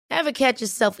Ever catch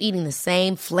yourself eating the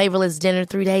same flavorless dinner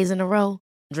 3 days in a row?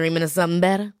 Dreaming of something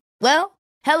better? Well,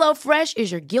 HelloFresh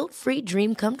is your guilt-free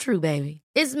dream come true, baby.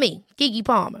 It's me, Keke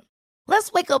Palmer.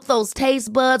 Let's wake up those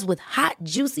taste buds with hot,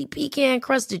 juicy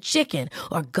pecan-crusted chicken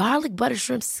or garlic butter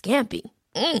shrimp scampi.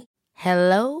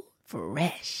 Hello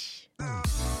Fresh.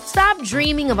 Stop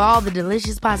dreaming of all the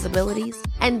delicious possibilities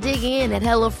and dig in at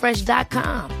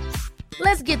HelloFresh.com.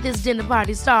 Let's get this dinner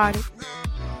party started.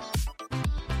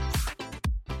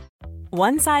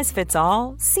 One size fits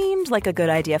all seemed like a good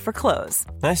idea for clothes.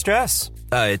 Nice dress.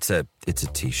 It's a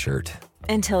t-shirt.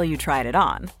 Until you tried it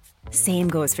on. Same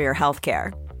goes for your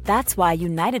healthcare. That's why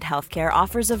United Healthcare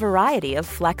offers a variety of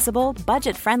flexible,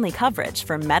 budget-friendly coverage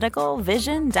for medical,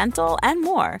 vision, dental, and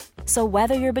more. So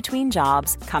whether you're between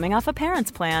jobs, coming off a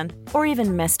parent's plan, or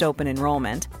even missed open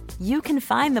enrollment, you can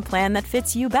find the plan that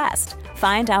fits you best.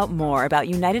 Find out more about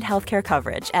United Healthcare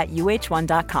coverage at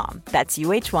uh1.com. That's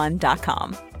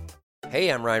uh1.com. Hey,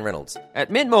 I'm Ryan Reynolds. At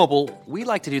Mint Mobile, we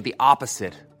like to do the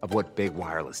opposite of what Big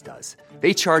Wireless does.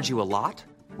 They charge you a lot.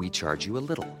 We charge you a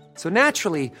little. So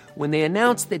naturally, when they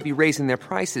announced they'd be raising their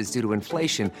prices due to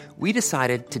inflation, we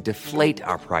decided to deflate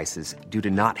our prices due to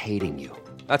not hating you.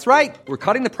 That's right. We're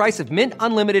cutting the price of Mint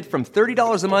Unlimited from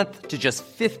 $30 a month to just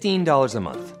 $15 a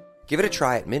month. Give it a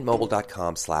try at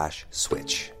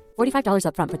mintmobile.com/switch. $45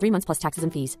 up front for 3 months plus taxes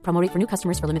and fees. Promo rate for new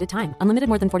customers for limited time. Unlimited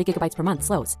more than 40 gigabytes per month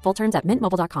slows. Full terms at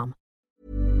mintmobile.com.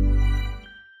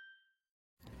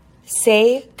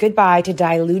 Say goodbye to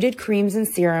diluted creams and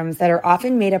serums that are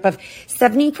often made up of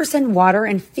 70% water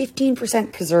and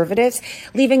 15% preservatives,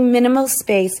 leaving minimal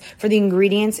space for the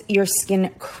ingredients your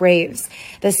skin craves.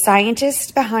 The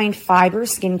scientists behind Fiber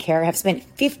Skincare have spent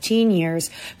 15 years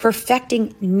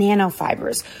perfecting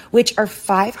nanofibers, which are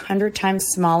 500 times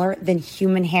smaller than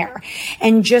human hair.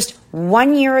 And just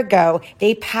 1 year ago,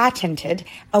 they patented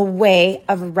a way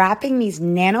of wrapping these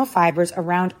nanofibers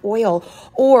around oil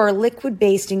or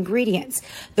liquid-based ingredients.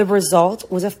 The result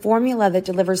was a formula that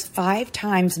delivers 5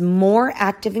 times more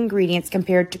active ingredients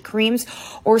compared to creams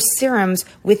or serums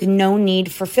with no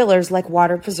need for fillers like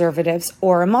water preservatives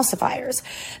or emulsifiers.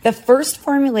 The first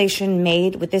formulation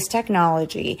made with this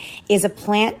technology is a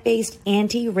plant-based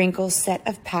anti-wrinkle set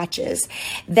of patches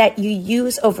that you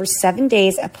use over 7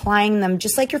 days, applying them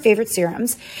just like your favorite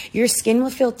serums. Your skin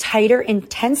will feel tighter in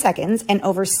 10 seconds, and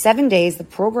over 7 days, the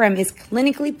program is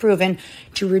clinically proven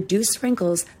to reduce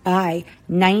wrinkles by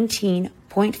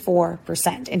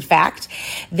 19.4%. In fact,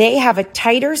 they have a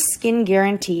tighter skin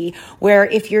guarantee where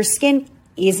if your skin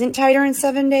isn't tighter in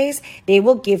 7 days, they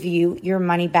will give you your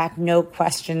money back, no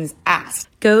questions asked.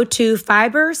 Go to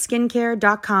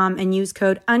fiberskincare.com and use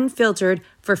code UNFILTERED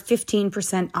for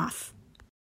 15% off.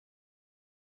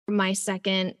 My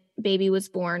second baby was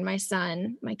born, my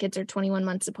son. My kids are 21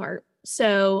 months apart.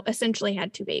 So essentially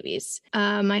had 2 babies.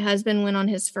 My husband went on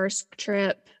his first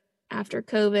trip after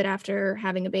COVID, after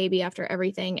having a baby, after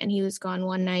everything. And he was gone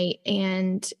one night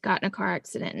and got in a car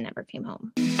accident and never came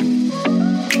home.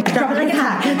 Drop it like it's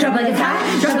hot. Drop it like it's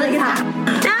hot. Drop it like it's hot.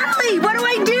 Natalie, what do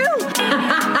I do?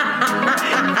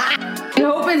 I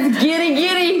hope it's giddy.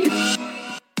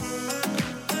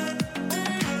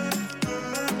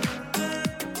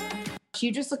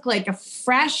 You just look like a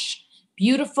fresh,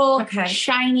 beautiful,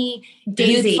 shiny,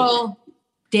 beautiful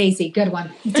Daisy. Good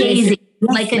one. Daisy.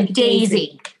 Like a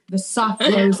daisy. The soft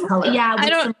rose color. Yeah,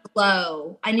 with some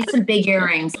glow. I need some big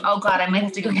earrings. Oh God, I might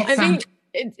have to go get some.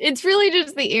 It's really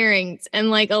just the earrings and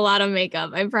like a lot of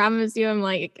makeup. I promise you, I'm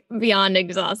like beyond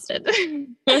exhausted.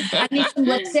 I need some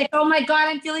lipstick. Oh my God,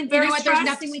 I'm feeling very stressed. There's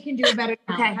nothing we can do about it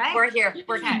now. Okay, we're here.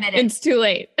 We're committed. It's too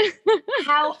late.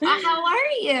 How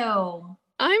are you?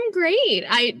 I'm great.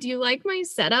 Do you like my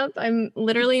setup? I'm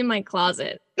literally in my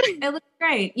closet. It looks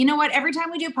great. You know what? Every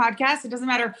time we do podcasts, it doesn't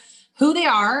matter who they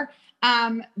are.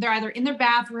 They're either in their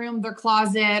bathroom, their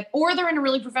closet, or they're in a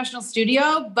really professional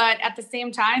studio. But at the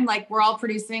same time, like we're all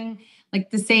producing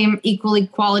like the same equally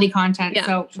quality content. Yeah.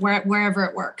 So wherever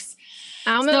it works.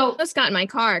 I almost got in my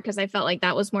car because I felt like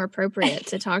that was more appropriate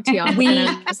to talk to y'all. And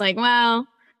I was like, well.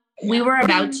 We were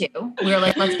about to. We were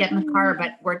like, let's get in the car,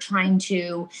 but we're trying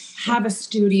to have a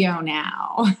studio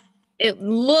now. It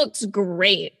looks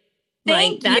great.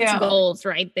 That's goals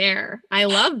right there. I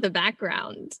love the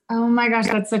background. Oh my gosh,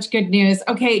 that's such good news.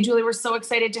 Okay, Julie, we're so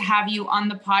excited to have you on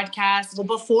the podcast. Well,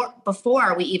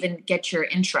 before we even get your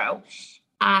intro,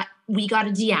 we got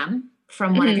a DM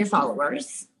from one of your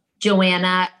followers,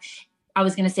 Joanna. I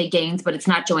was going to say Gaines, but it's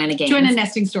not Joanna Gaines. Joanna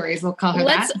Nesting Stories, we'll call her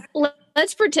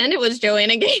Let's pretend it was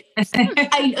Joanna Gaines.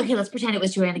 Okay, let's pretend it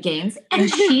was Joanna Gaines. And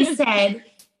she said,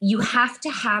 you have to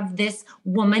have this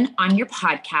woman on your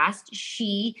podcast.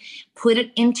 She put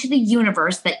it into the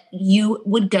universe that you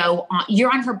would go on.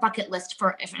 You're on her bucket list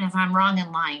for, if I'm wrong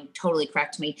and lying, totally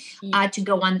correct me, to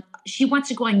go on. She wants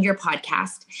to go on your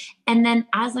podcast. And then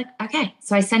I was like, okay.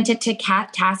 So I sent it to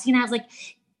Cassie and I was like,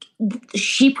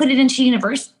 she put it into the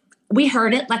universe. We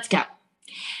heard it. Let's go.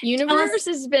 Universe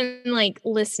has been like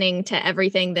listening to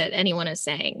everything that anyone is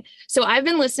saying. So I've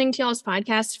been listening to y'all's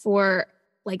podcast for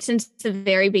like since the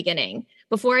very beginning.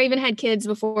 Before I even had kids,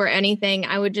 before anything,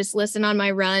 I would just listen on my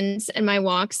runs and my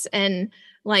walks and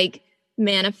like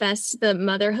manifest the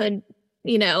motherhood,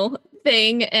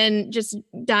 thing and just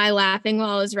die laughing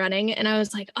while I was running. And I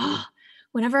was like, oh,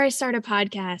 whenever I start a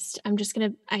podcast,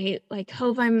 I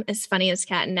hope I'm as funny as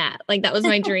Cat and Nat. Like that was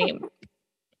my dream.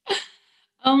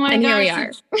 Oh my and gosh. Here we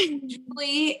are.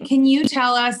 Julie, can you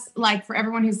tell us, like, for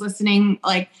everyone who's listening,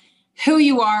 like who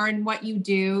you are and what you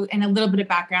do and a little bit of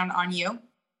background on you?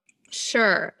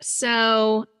 Sure.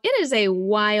 So it is a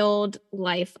wild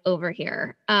life over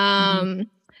here.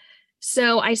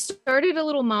 So I started a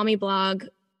little mommy blog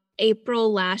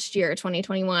April last year,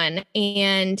 2021,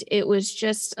 and it was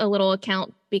just a little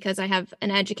account because I have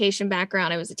an education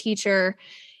background. I was a teacher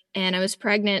and I was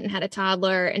pregnant and had a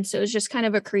toddler. And so it was just kind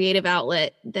of a creative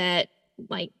outlet that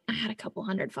like I had a couple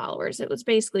hundred followers. It was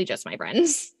basically just my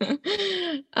friends.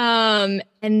 And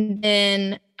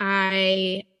then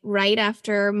right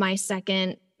after my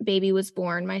second baby was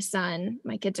born, my son,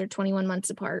 my kids are 21 months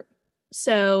apart.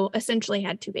 So essentially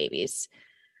had two babies.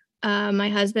 My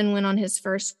husband went on his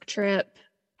first trip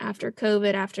after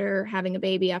COVID, after having a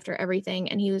baby, after everything.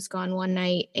 And he was gone one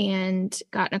night and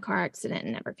got in a car accident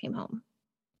and never came home.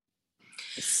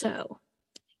 So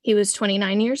he was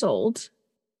 29 years old.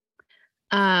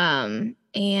 And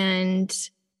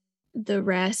the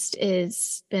rest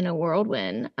is been a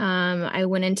whirlwind. I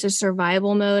went into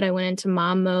survival mode. I went into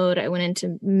mom mode. I went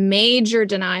into major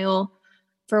denial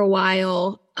for a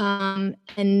while. And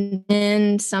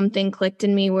then something clicked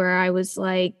in me where I was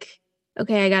like,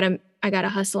 okay, I gotta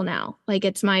hustle now. Like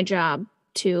it's my job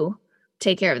to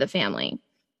take care of the family.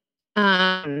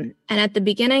 And at the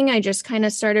beginning, I just kind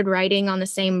of started writing on the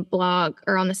same blog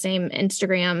or on the same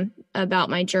Instagram about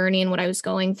my journey and what I was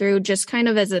going through, just kind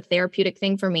of as a therapeutic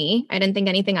thing for me. I didn't think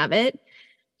anything of it.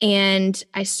 And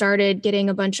I started getting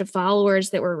a bunch of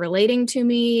followers that were relating to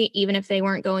me, even if they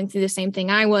weren't going through the same thing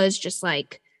I was, just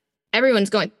like everyone's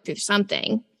going through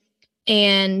something.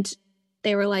 And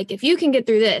they were like, if you can get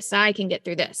through this, I can get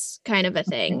through this kind of a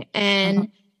thing.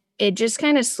 And it just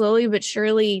kind of slowly but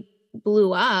surely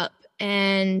blew up.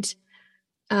 And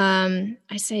I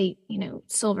say,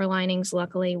 silver linings,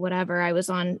 luckily, whatever. I was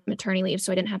on maternity leave,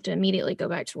 so I didn't have to immediately go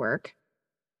back to work.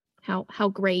 How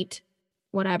great,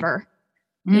 whatever.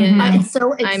 It's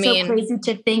so crazy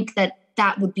to think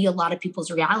that would be a lot of people's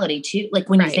reality too. Like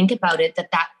when you think about it, that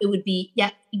it would be,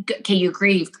 okay, you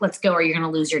grieved, let's go, or you're going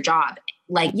to lose your job.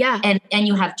 Like, and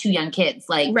you have two young kids,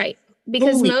 like, right.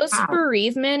 Because most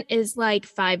bereavement is like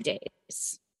 5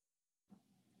 days.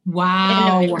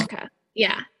 Wow. In America.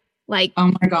 Yeah. Like,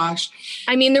 oh my gosh.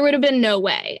 I mean, there would have been no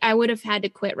way. I would have had to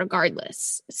quit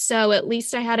regardless. So at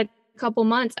least I had a couple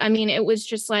months. I mean, it was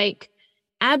just like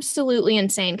absolutely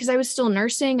insane because I was still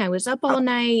nursing. I was up all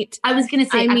night. I was going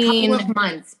to say couple of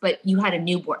months, but you had a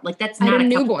newborn. Like that's not a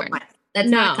newborn. That's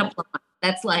not a couple of months.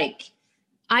 That's like,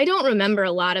 I don't remember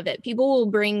a lot of it. People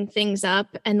will bring things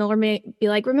up and they'll be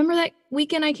like, remember that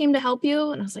weekend I came to help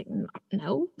you? And I was like,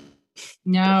 no.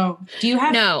 Do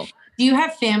you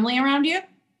have family around you?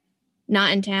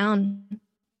 Not in town.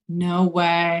 No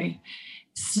way.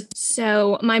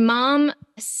 So my mom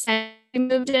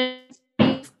moved in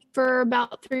for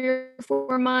about 3 or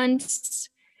 4 months.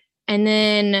 And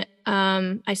then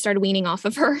I started weaning off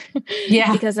of her.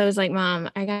 Yeah. Because I was like, Mom,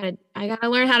 I gotta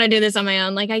learn how to do this on my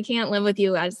own. Like I can't live with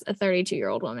you as a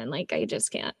 32-year-old woman. Like I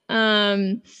just can't.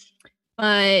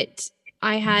 But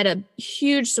I had a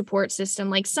huge support system.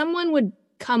 Like someone would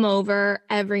come over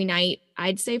every night,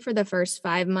 I'd say for the first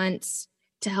 5 months,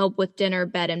 to help with dinner,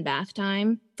 bed, and bath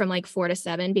time from like 4 to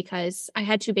 7, because I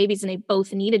had two babies and they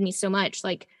both needed me so much.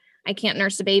 Like I can't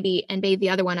nurse a baby and bathe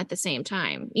the other one at the same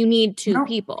time. You need two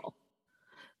people.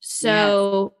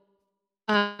 So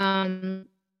I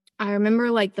remember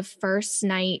like the first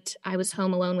night I was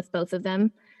home alone with both of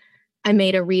them, I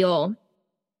made a reel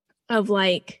of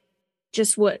like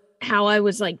just how I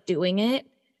was like doing it.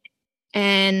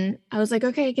 And I was like,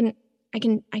 okay, I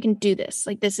can do this.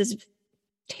 Like, this is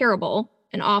terrible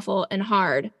and awful and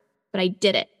hard, but I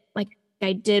did it. Like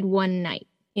I did one night,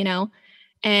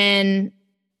 and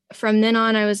from then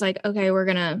on I was like, okay, we're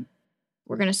going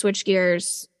to switch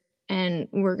gears and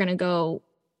we're going to go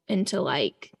into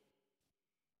like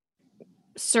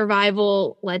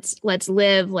survival, let's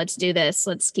live, let's do this,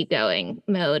 let's keep going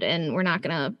mode. And we're not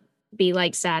going to be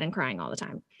like sad and crying all the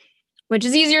time, which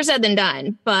is easier said than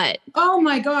done. But oh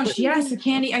my gosh, yes, I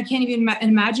can't even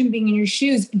imagine being in your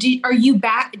shoes. Are you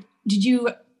back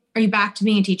to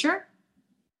being a teacher?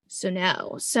 So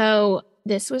no. So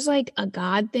this was like a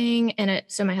God thing. And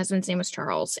so my husband's name was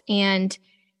Charles, and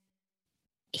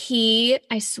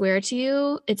I swear to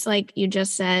you, it's like you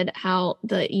just said, how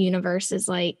the universe is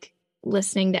like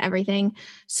listening to everything.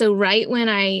 So right when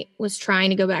I was trying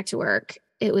to go back to work,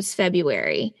 it was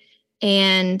February,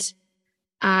 and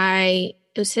it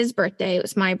was his birthday. It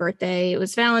was my birthday. It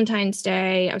was Valentine's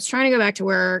Day. I was trying to go back to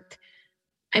work.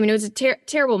 I mean, it was a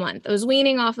terrible month. I was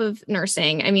weaning off of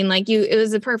nursing. I mean, like it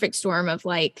was a perfect storm of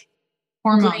like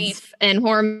hormones, grief and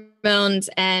hormones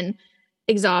and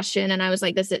exhaustion. And I was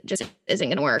like, this just isn't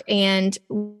going to work. And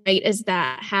right as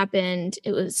that happened,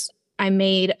 I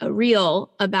made a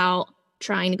reel about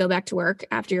trying to go back to work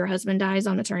after your husband dies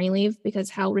on maternity leave, because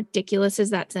how ridiculous is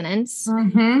that sentence?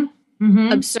 Mm-hmm.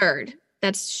 Mm-hmm. Absurd.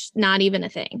 That's not even a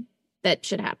thing that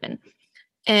should happen.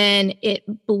 And it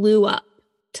blew up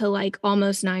to like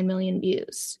almost 9 million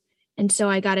views. And so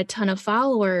I got a ton of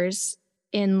followers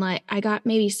I got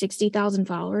maybe 60,000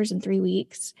 followers in 3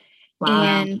 weeks. Wow.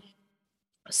 And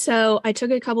so I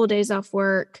took a couple of days off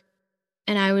work,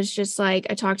 and I was just like,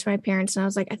 I talked to my parents, and I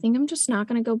was like, I think I'm just not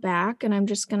going to go back, and I'm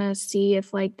just going to see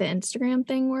if like the Instagram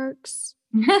thing works.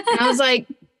 And I was like,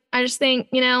 I just think,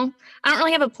 I don't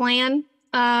really have a plan,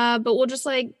 but we'll just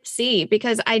like see,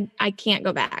 because I can't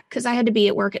go back, because I had to be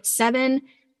at work at 7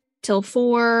 till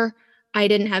 4. I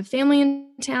didn't have family in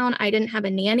town. I didn't have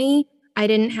a nanny. I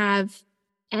didn't have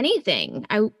anything.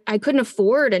 I couldn't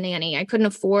afford a nanny. I couldn't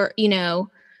afford, there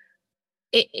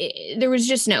was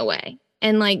just no way.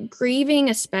 And like grieving,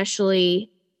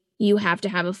 especially, you have to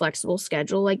have a flexible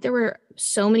schedule. Like there were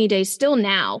so many days still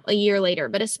now, a year later,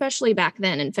 but especially back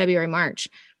then in February, March,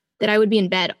 that I would be in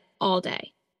bed all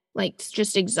day, like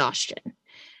just exhaustion.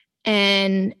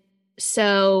 And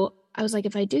so I was like,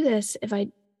 if I do this, if I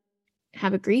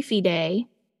have a griefy day,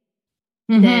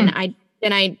 then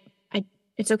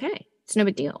it's okay. It's no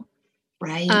big deal.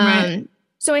 Right.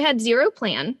 So I had zero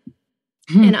plan,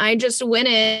 and I just went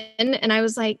in, and I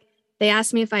was like, they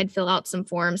asked me if I'd fill out some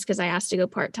forms, because I asked to go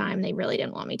part-time. They really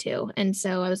didn't want me to. And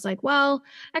so I was like, well,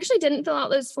 I actually didn't fill out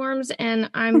those forms, and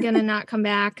I'm going to not come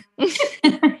back. I'm just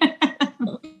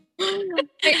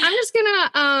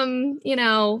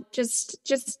gonna,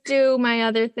 just do my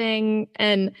other thing.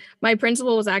 And my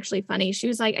principal was actually funny. She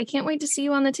was like, I can't wait to see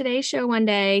you on the Today Show one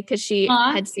day, because she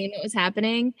had seen what was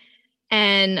happening.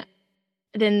 And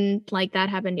then like that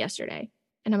happened yesterday.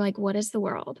 And I'm like, what is the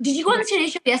world? Did you go on the Today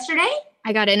Show yesterday?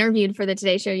 I got interviewed for the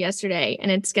Today Show yesterday, and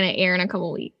it's going to air in a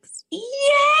couple weeks. Yay!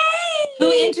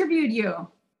 Who interviewed you?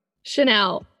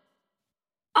 Chanel.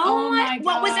 Oh my gosh.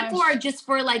 What was it for? Just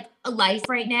for like a life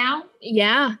right now?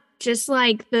 Yeah. Just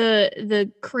like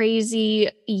the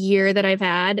crazy year that I've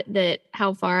had, that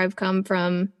how far I've come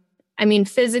from, I mean,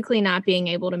 physically not being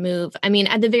able to move. I mean,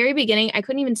 at the very beginning, I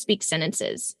couldn't even speak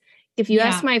sentences. If you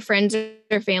ask my friends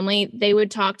or family, they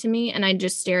would talk to me, and I'd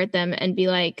just stare at them and be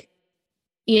like,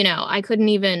 I couldn't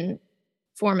even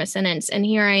form a sentence. And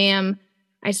here I am.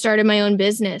 I started my own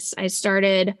business. I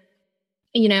started,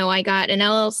 I got an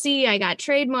LLC. I got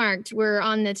trademarked. We're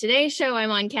on the Today Show.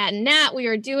 I'm on Cat and Nat. We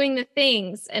are doing the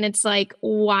things. And it's like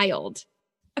wild.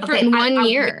 Okay, in 1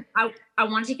 year. I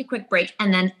want to take a quick break.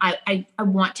 And then I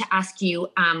want to ask you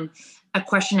a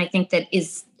question I think that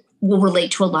will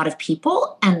relate to a lot of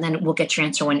people. And then we'll get your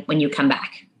answer when you come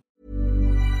back.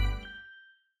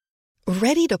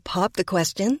 Ready to pop the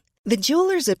question? The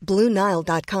jewelers at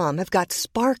BlueNile.com have got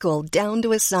sparkle down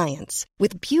to a science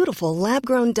with beautiful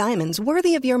lab-grown diamonds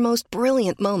worthy of your most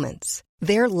brilliant moments.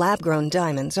 Their lab-grown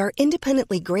diamonds are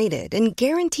independently graded and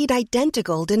guaranteed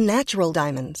identical to natural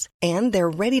diamonds, and they're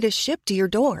ready to ship to your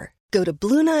door. Go to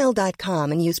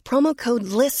BlueNile.com and use promo code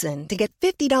LISTEN to get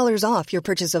 $50 off your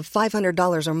purchase of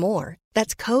 $500 or more.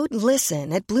 That's code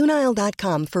LISTEN at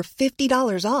BlueNile.com for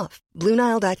 $50 off.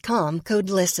 BlueNile.com, code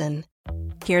LISTEN.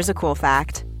 Here's a cool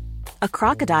fact. A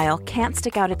crocodile can't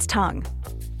stick out its tongue.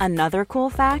 Another cool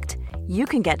fact, you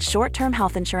can get short-term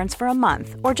health insurance for a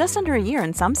month or just under a year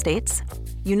in some states.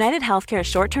 United Healthcare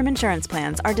short-term insurance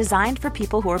plans are designed for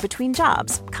people who are between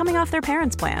jobs, coming off their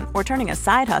parents' plan, or turning a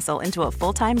side hustle into a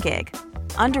full-time gig.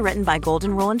 Underwritten by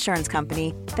Golden Rule Insurance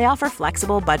Company, they offer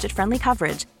flexible, budget-friendly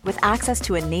coverage with access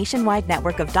to a nationwide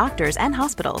network of doctors and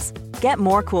hospitals. Get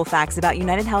more cool facts about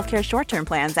United Healthcare short-term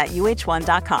plans at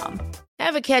uh1.com.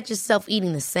 Ever catch yourself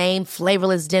eating the same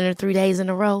flavorless dinner 3 days in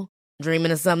a row?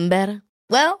 Dreaming of something better?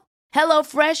 Well,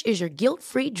 HelloFresh is your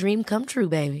guilt-free dream come true,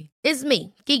 baby. It's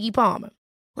me, Keke Palmer.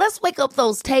 Let's wake up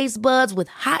those taste buds with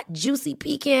hot, juicy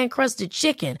pecan-crusted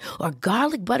chicken or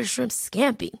garlic butter shrimp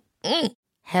scampi.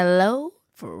 Hello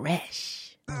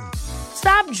Fresh.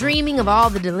 Stop dreaming of all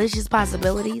the delicious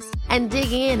possibilities and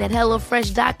dig in at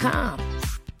HelloFresh.com.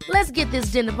 Let's get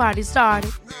this dinner party started.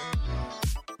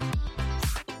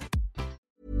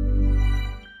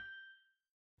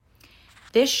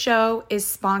 This show is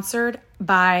sponsored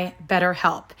by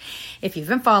BetterHelp. If you've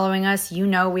been following us, you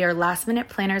know we are last-minute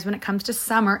planners when it comes to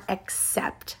summer,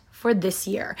 except for this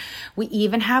year. We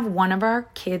even have one of our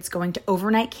kids going to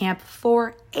overnight camp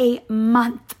for a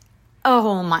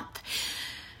whole month.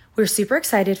 We're super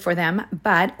excited for them,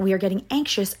 but we are getting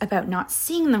anxious about not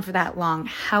seeing them for that long.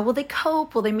 How will they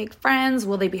cope? Will they make friends?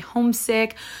 Will they be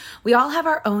homesick? We all have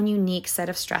our own unique set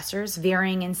of stressors,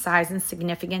 varying in size and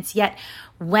significance, yet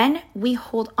when we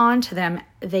hold on to them,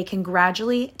 they can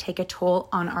gradually take a toll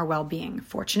on our well-being.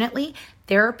 Fortunately,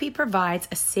 therapy provides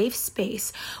a safe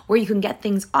space where you can get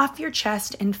things off your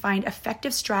chest and find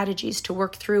effective strategies to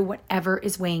work through whatever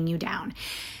is weighing you down.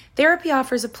 Therapy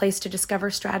offers a place to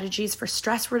discover strategies for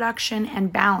stress reduction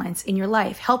and balance in your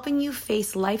life, helping you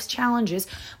face life's challenges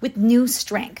with new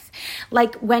strength.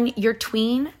 Like when your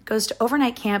tween goes to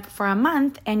overnight camp for a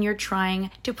month and you're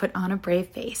trying to put on a brave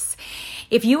face.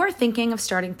 If you are thinking of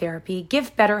starting therapy,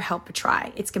 give BetterHelp a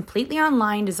try. It's completely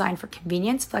online, designed for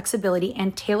convenience, flexibility,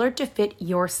 and tailored to fit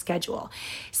your schedule.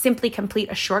 Simply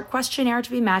complete a short questionnaire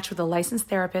to be matched with a licensed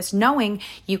therapist, knowing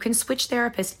you can switch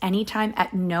therapists anytime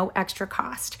at no extra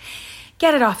cost.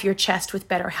 Get it off your chest with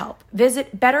BetterHelp.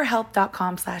 Visit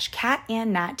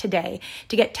betterhelp.com/catandnat today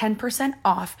to get 10%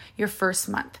 off your first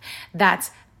month.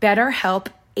 That's BetterHelp,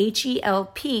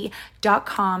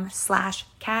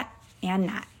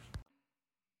 HELP.com/catandnat.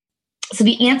 So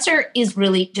the answer is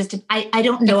really just, I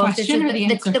don't know if this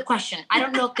is the question. I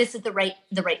don't know if this is the right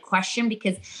question,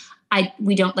 because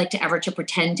we don't like to ever to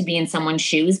pretend to be in someone's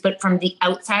shoes, but from the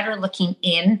outsider looking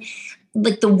in,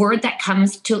 like the word that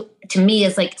comes to me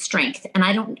is like strength. And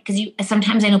I don't, because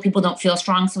sometimes I know people don't feel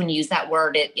strong. So when you use that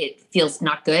word, it feels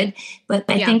not good. But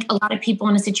I think a lot of people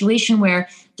in a situation where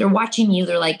they're watching you,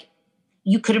 they're like,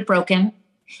 you could have broken,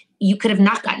 you could have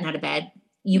not gotten out of bed.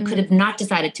 You could have not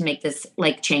decided to make this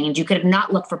like change. You could have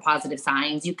not looked for positive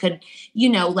signs. You could, you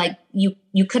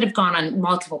could have gone on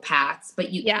multiple paths,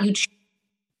 but you chose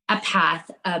a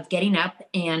path of getting up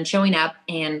and showing up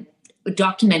and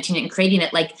documenting it and creating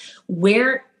it. Like,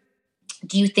 where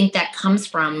do you think that comes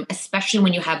from, especially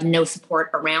when you have no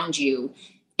support around you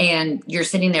and you're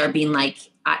sitting there being like,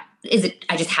 I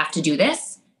just have to do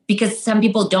this? Because some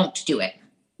people don't do it.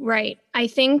 Right. I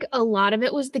think a lot of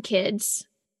it was the kids,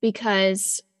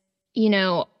 because,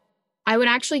 I would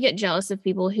actually get jealous of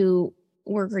people who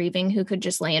were grieving, who could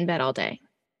just lay in bed all day,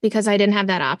 because I didn't have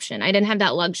that option. I didn't have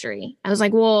that luxury. I was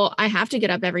like, well, I have to get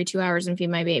up every 2 hours and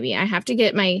feed my baby. I have to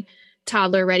get my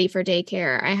toddler ready for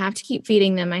daycare. I have to keep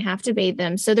feeding them. I have to bathe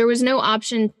them. So there was no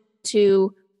option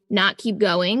to not keep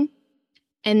going.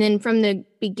 And then from the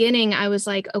beginning, I was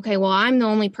like, okay, well, I'm the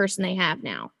only person they have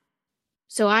now,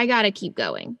 so I got to keep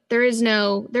going. There is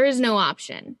no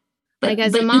option. But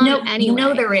as a mom,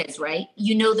 anyway. There is, right?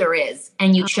 There is,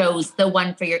 and you chose the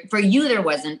one for you. There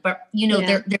wasn't, but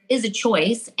there is a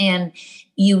choice, and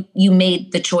you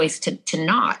made the choice to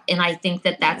not. And I think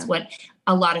that's what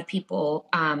a lot of people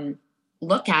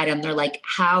look at, and they're like,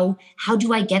 how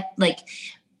do I get it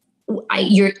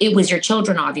was your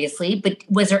children, obviously, but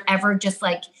was there ever just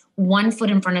like one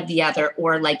foot in front of the other,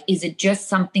 or like, is it just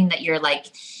something that you're like,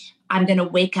 I'm going to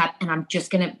wake up and I'm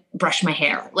just going to brush my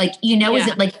hair? Like, is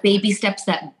it like baby steps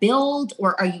that build,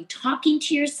 or are you talking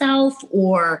to yourself,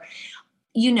 or,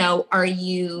 are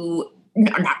you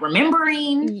not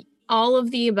remembering? All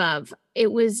of the above.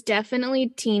 It was definitely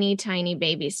teeny tiny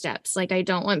baby steps. Like, I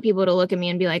don't want people to look at me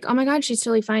and be like, oh my God, she's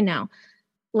totally fine now.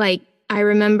 Like, I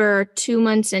remember 2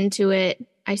 months into it,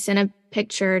 I sent a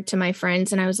picture to my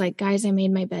friends and I was like, guys, I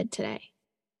made my bed today,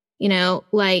 and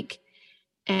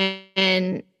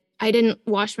I didn't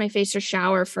wash my face or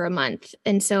shower for a month.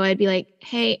 And so I'd be like,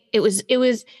 hey, it was,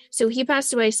 so he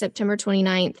passed away September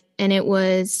 29th, and it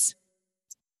was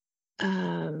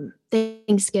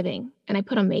Thanksgiving, and I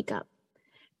put on makeup,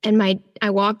 and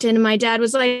I walked in and my dad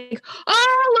was like,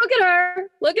 oh, look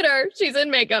at her. She's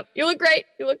in makeup. You look great.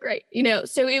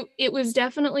 So it was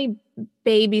definitely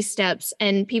baby steps,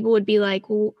 and people would be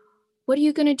like, well, what are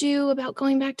you going to do about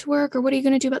going back to work? Or what are you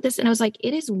going to do about this? And I was like,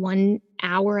 it is 1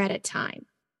 hour at a time.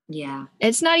 Yeah.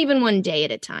 It's not even 1 day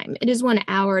at a time. It is 1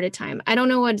 hour at a time. I don't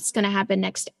know what's going to happen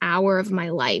next hour of my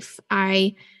life.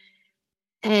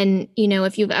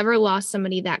 If you've ever lost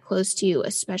somebody that close to you,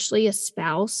 especially a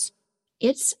spouse,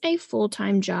 it's a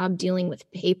full-time job dealing with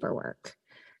paperwork.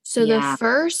 So the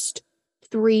first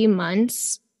 3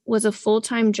 months was a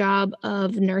full-time job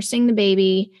of nursing the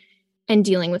baby and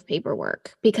dealing with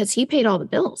paperwork because he paid all the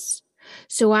bills.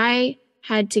 So I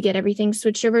had to get everything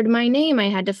switched over to my name. I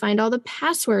had to find all the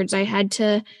passwords. I had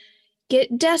to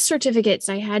get death certificates.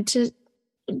 I had to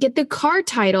get the car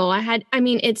title.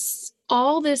 It's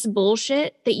all this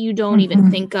bullshit that you don't even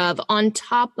think of, on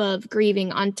top of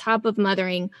grieving, on top of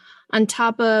mothering, on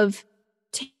top of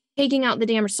taking out the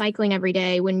damn recycling every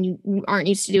day when you aren't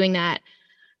used to doing that.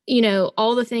 You know,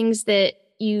 all the things that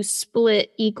you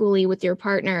split equally with your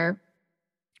partner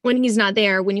when he's not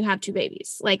there, when you have 2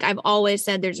 babies. Like I've always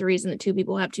said, there's a reason that 2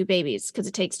 people have 2 babies, because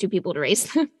it takes 2 people to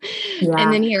raise them.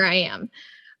 And then here I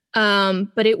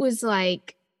am. But it was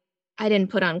like, I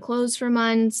didn't put on clothes for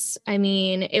months. I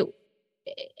mean,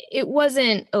 it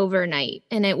wasn't overnight,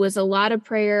 and it was a lot of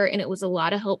prayer, and it was a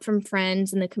lot of help from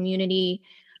friends in the community.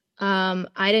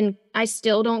 I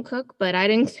still don't cook, but I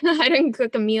didn't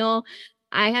cook a meal.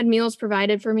 I had meals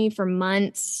provided for me for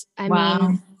months. I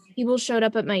mean, people showed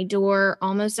up at my door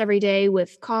almost every day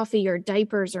with coffee or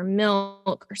diapers or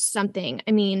milk or something.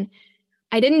 I mean,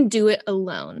 I didn't do it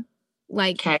alone.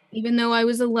 Like, even though I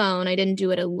was alone, I didn't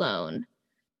do it alone.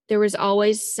 There was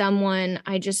always someone.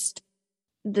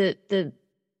 The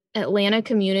Atlanta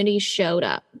community showed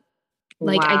up.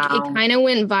 Like it kind of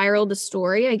went viral, the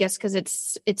story, I guess, because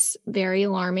it's very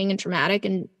alarming and traumatic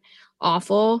and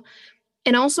awful.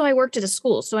 And also I worked at a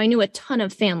school, so I knew a ton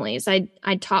of families. I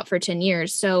taught for 10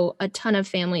 years, so a ton of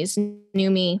families knew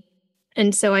me.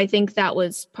 And so I think that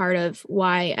was part of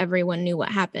why everyone knew what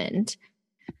happened.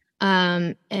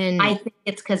 And I think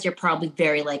it's because you're probably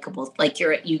very likable. Like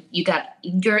you got a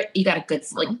good,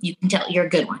 like you can tell you're a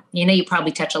good one. You know, you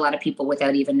probably touch a lot of people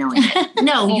without even knowing it.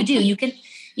 No, you do.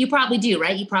 You probably do,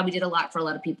 right? You probably did a lot for a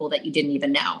lot of people that you didn't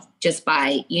even know, just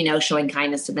by, you know, showing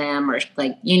kindness to them, or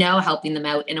like, you know, helping them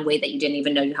out in a way that you didn't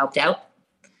even know you helped out.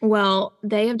 Well,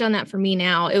 they have done that for me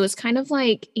now. It was kind of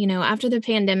like, you know, after the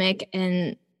pandemic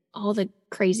and all the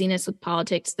craziness with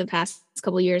politics the past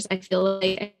couple of years, I feel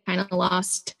like I kind of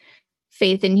lost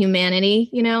faith in humanity.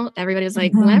 You know, everybody was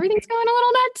like, well, everything's going a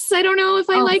little nuts. I don't know if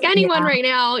I like anyone right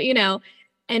now, you know.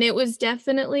 And it was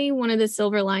definitely one of the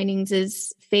silver linings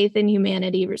is faith in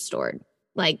humanity restored.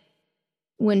 Like,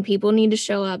 when people need to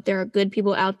show up, there are good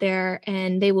people out there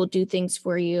and they will do things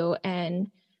for you.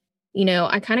 And, you know,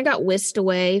 I kind of got whisked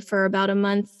away for about a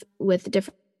month with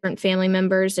different family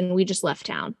members, and we just left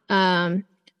town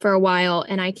for a while.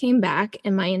 And I came back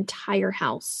and my entire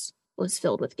house was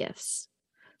filled with gifts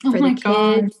for the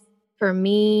kids, for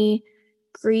me,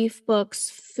 grief books,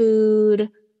 food,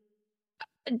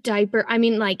 diaper. I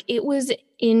mean, like, it was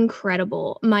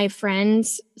incredible. My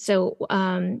friends, so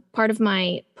part of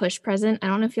my push present, I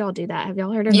don't know if y'all do that. Have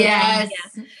y'all heard of it? Yes.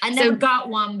 Yeah. I never got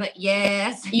one, but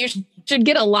yes. You should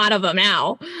get a lot of them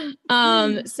now.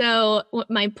 So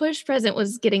my push present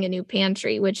was getting a new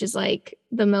pantry, which is like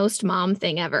the most mom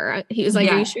thing ever. He was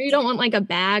like, are you sure you don't want like a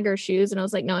bag or shoes? And I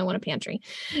was like, no, I want a pantry.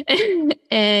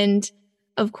 And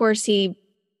of course he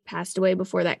passed away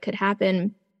before that could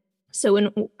happen. So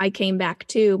when I came back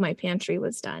to, my pantry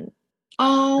was done.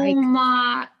 I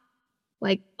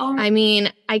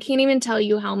mean, I can't even tell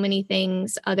you how many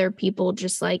things other people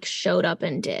just like showed up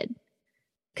and did.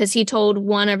 Because he told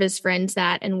one of his friends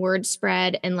that, and word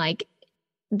spread, and like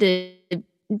the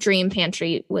dream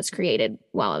pantry was created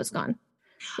while I was gone.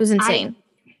 It was insane.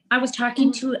 I was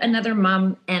talking to another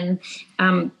mom, and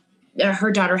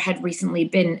her daughter had recently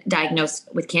been diagnosed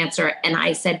with cancer. And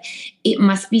I said, it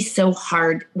must be so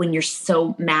hard when you're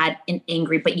so mad and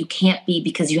angry, but you can't be,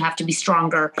 because you have to be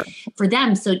stronger for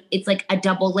them. So it's like a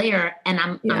double layer. And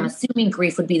I'm assuming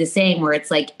grief would be the same, where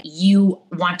it's like you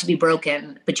want to be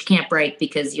broken, but you can't break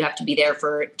because you have to be there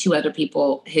for 2 other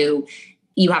people who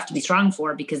you have to be strong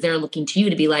for, because they're looking to you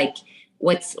to be like,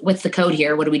 what's the code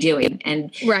here? What are we doing?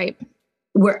 And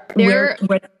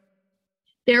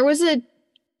there was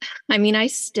I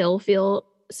still feel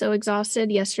so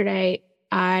exhausted. Yesterday,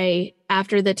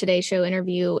 after the Today Show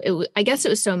interview, I guess it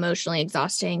was so emotionally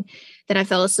exhausting that I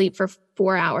fell asleep for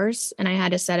 4 hours, and I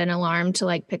had to set an alarm to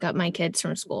like pick up my kids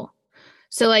from school.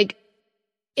 So like,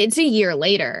 it's a year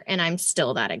later and I'm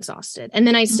still that exhausted. And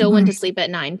then I still went to sleep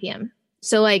at 9 p.m.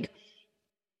 So like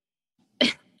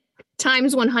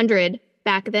times 100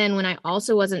 back then, when I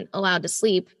also wasn't allowed to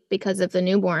sleep because of the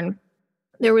newborn.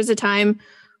 There was a time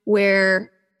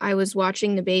where I was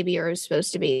watching the baby, or was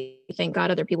supposed to be. Thank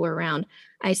God other people were around.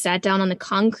 I sat down on the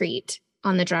concrete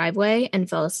on the driveway and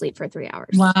fell asleep for 3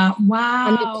 hours. Wow.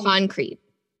 On the concrete.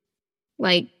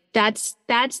 Like that's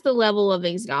the level of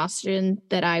exhaustion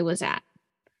that I was at.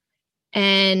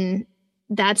 And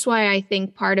that's why I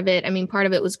think part of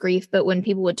it was grief, but when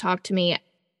people would talk to me,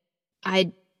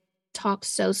 I'd talk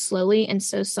so slowly and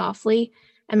so softly.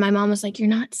 And my mom was like, "You're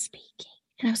not speaking."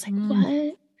 And I was like,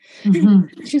 "What?"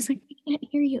 Mm-hmm. She was like, "I can't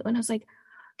hear you." And I was like,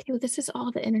 "Okay, well, this is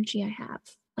all the energy I have.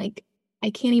 Like, I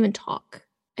can't even talk."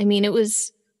 I mean,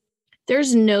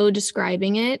 there's no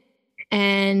describing it.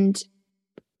 And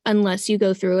unless you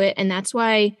go through it. And that's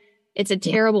why it's a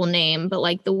terrible name, but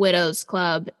like the Widows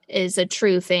Club is a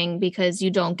true thing because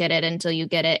you don't get it until you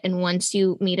get it. And once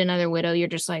you meet another widow, you're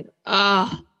just like,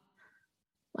 oh,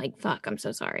 like, fuck, I'm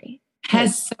so sorry.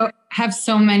 Have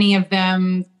so many of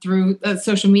them through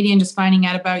social media and just finding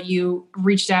out about you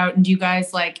reached out, and do you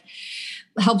guys like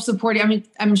help support you? I mean,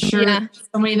 I'm sure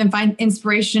so many of them find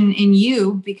inspiration in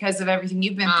you because of everything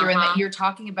you've been through, and that you're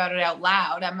talking about it out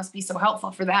loud. That must be so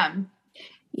helpful for them.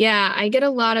 Yeah, I get a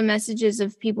lot of messages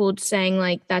of people saying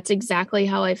like, that's exactly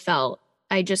how I felt.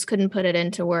 I just couldn't put it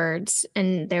into words.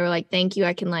 And they were like, thank you.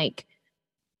 I can like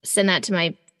send that to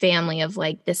my family of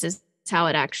like, this is how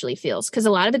it actually feels. Cause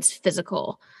a lot of it's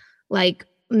physical. Like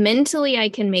mentally, I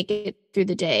can make it through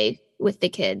the day with the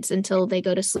kids until they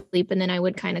go to sleep. And then I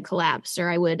would kind of collapse or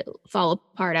I would fall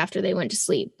apart after they went to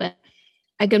sleep. But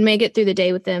I could make it through the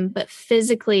day with them. But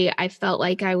physically, I felt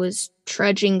like I was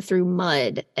trudging through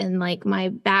mud and like my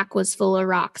back was full of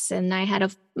rocks and I had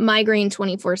a migraine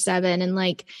 24/7 and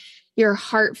like your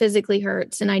heart physically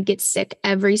hurts. And I'd get sick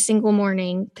every single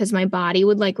morning because my body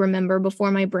would like remember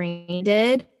before my brain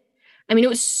did. I mean, it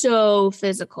was so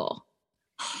physical,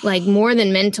 like more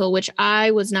than mental, which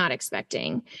I was not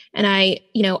expecting. And I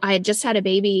had just had a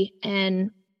baby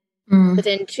and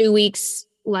within 2 weeks,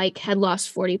 like had lost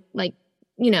 40, like,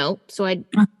 so I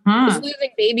was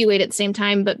losing baby weight at the same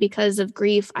time, but because of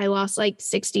grief, I lost like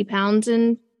 60 pounds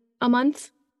in a month.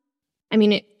 I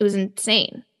mean, it was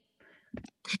insane.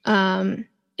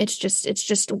 It's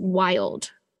just wild.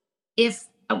 If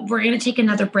we're going to take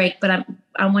another break, but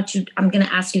I'm going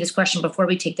to ask you this question before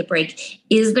we take the break.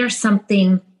 Is there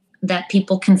something that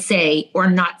people can say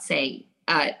or not say,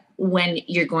 when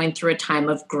you're going through a time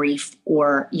of grief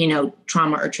or,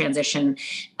 trauma or transition?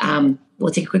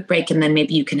 We'll take a quick break and then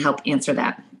maybe you can help answer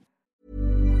that.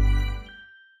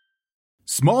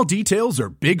 Small details are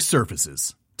big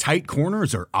surfaces. Tight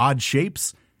corners are odd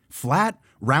shapes. Flat,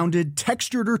 rounded,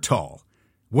 textured, or tall.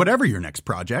 Whatever your next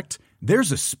project,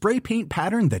 there's a spray paint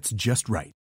pattern that's just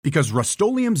right. Because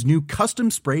Rust-Oleum's new Custom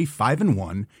Spray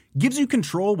 5-in-1 gives you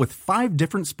control with 5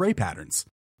 different spray patterns.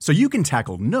 So you can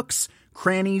tackle nooks,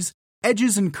 crannies,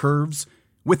 edges, and curves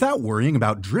without worrying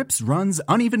about drips, runs,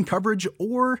 uneven coverage,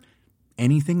 or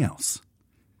anything else.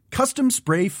 Custom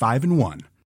Spray 5-in-1.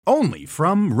 Only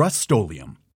from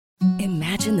Rust-Oleum.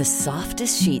 Imagine the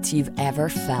softest sheets you've ever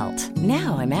felt.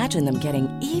 Now imagine them getting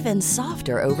even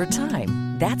softer over time.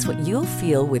 That's what you'll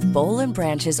feel with Boll &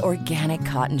 Branch's organic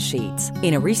cotton sheets.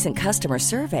 In a recent customer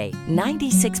survey,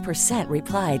 96%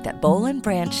 replied that Boll &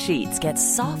 Branch sheets get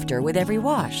softer with every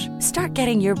wash. Start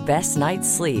getting your best night's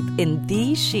sleep in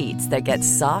these sheets that get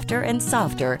softer and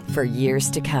softer for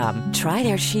years to come. Try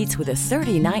their sheets with a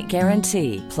 30-night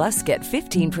guarantee. Plus, get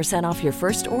 15% off your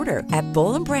first order at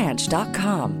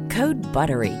bollandbranch.com. Code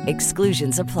BUTTERY.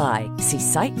 Exclusions apply. See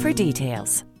site for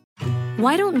details.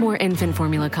 Why don't more infant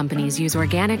formula companies use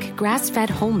organic,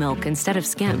 grass-fed whole milk instead of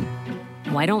skim?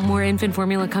 Why don't more infant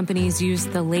formula companies use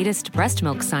the latest breast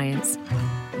milk science?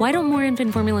 Why don't more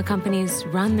infant formula companies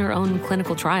run their own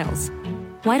clinical trials?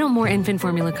 Why don't more infant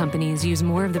formula companies use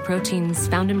more of the proteins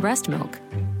found in breast milk?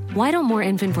 Why don't more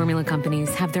infant formula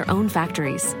companies have their own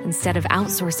factories instead of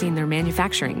outsourcing their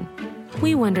manufacturing?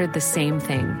 We wondered the same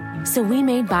thing. So we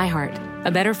made ByHeart,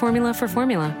 a better formula for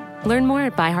formula. Learn more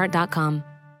at byheart.com.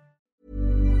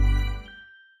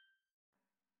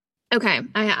 Okay,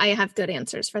 I have good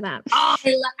answers for that. Oh,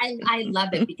 I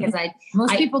love it because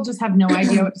most people just have no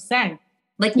idea what to say.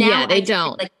 Like now, yeah, they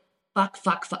don't. Like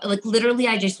fuck. Like literally,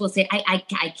 I just will say, I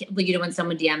when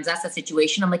someone DMs us a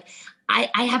situation, I'm like,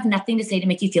 I have nothing to say to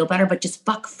make you feel better, but just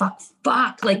fuck.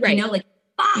 Like, right. Like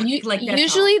fuck. Like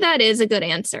usually that is a good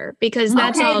answer because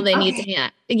that's all they need to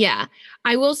hear. Yeah.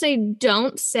 I will say,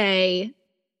 don't say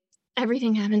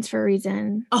everything happens for a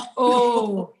reason.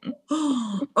 Oh,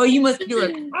 you must be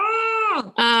like,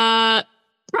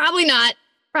 probably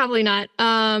not.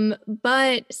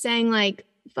 But saying like,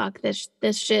 fuck this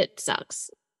shit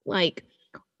sucks. Like,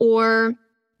 or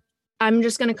I'm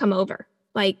just going to come over.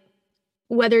 Like,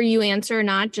 whether you answer or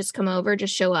not, just come over,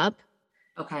 just show up.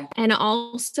 Okay. And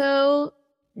also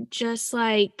just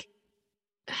like,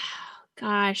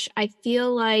 gosh, I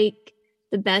feel like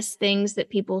the best things that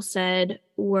people said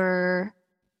were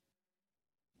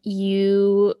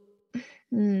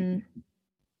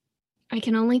I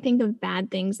can only think of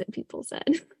bad things that people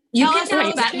said. You can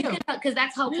tell that because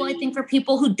that's helpful, I think, for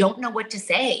people who don't know what to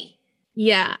say.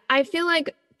 Yeah. I feel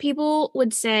like people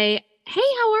would say, hey,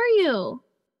 how are you?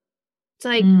 It's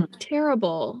like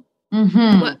terrible.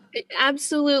 But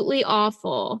absolutely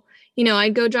awful. You know,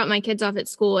 I'd go drop my kids off at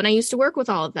school, and I used to work with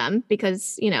all of them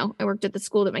because, you know, I worked at the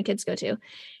school that my kids go to.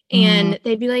 And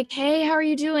they'd be like, hey, how are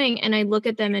you doing? And I'd look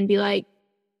at them and be like,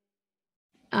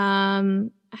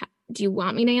 do you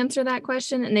want me to answer that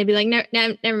question? And they'd be like, no,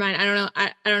 never mind. I don't know.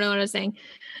 I don't know what I was saying.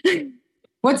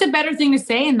 What's a better thing to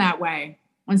say in that way?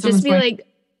 When just be like,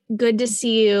 good to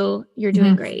see you. You're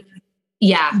doing great.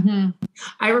 Yeah.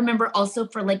 I remember also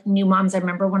for like new moms, I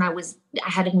remember when I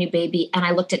had a new baby and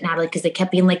I looked at Natalie because they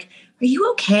kept being like, are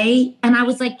you okay? And I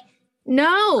was like,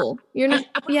 no, you're not.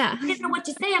 I didn't know what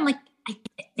to say. I'm like, I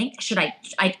think,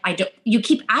 I don't, you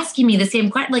keep asking me the same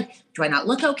question. Like, do I not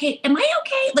look okay? Am I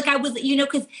okay? Like I was, you know,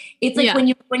 cause it's like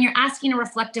when you're asking a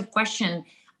reflective question,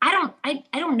 I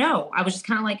don't know. I was just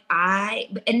kind of like,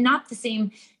 and not the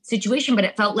same situation, but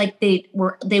it felt like they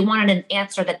wanted an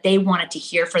answer that they wanted to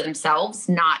hear for themselves,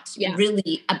 not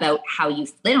really about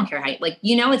they don't care how, like,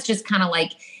 you know, it's just kind of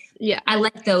like, I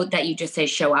like though that you just say,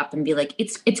 show up and be like,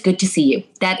 it's good to see you.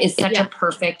 That is such a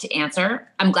perfect answer.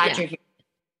 I'm glad you're here.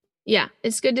 Yeah.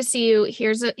 It's good to see you.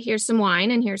 Here's some wine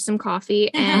and here's some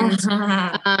coffee. And,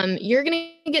 you're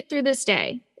going to get through this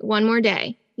day, one more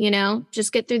day, you know,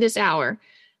 just get through this hour,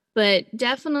 but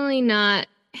definitely not,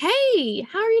 hey,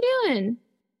 how are you doing?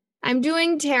 I'm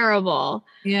doing terrible.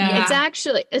 Yeah.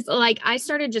 It's like, I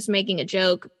started just making a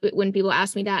joke when people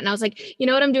ask me that. And I was like, you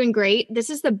know what? I'm doing great.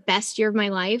 This is the best year of my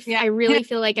life. Yeah. I really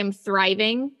feel like I'm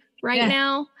thriving right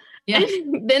now. Yeah.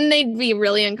 And then they'd be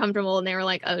really uncomfortable and they were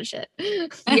like, oh shit.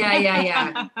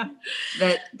 Yeah.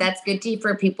 That's good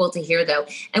for people to hear though.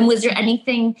 And was there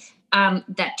anything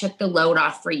that took the load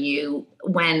off for you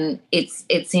when it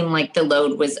seemed like the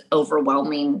load was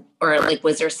overwhelming, or like,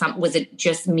 was it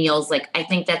just meals? Like, I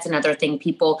think that's another thing.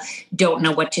 People don't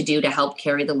know what to do to help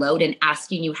carry the load, and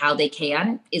asking you how they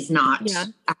can is not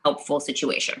a helpful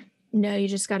situation. No, you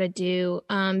just got to do,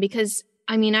 because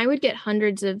I mean, I would get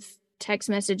hundreds of text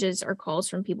messages or calls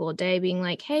from people a day being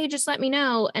like, hey, just let me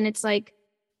know. And it's like,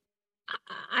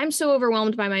 I'm so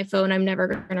overwhelmed by my phone, I'm never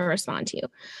going to respond to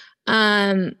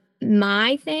you.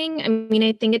 My thing, I mean,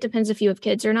 I think it depends if you have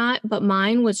kids or not, but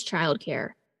mine was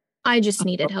childcare. I just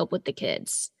needed help with the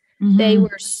kids. They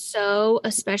were so,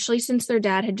 especially since their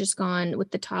dad had just gone with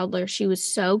the toddler, she was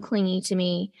so clingy to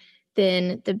me.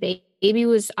 Then the baby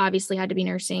was obviously had to be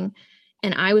nursing,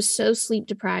 and I was so sleep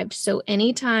deprived. So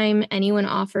anytime anyone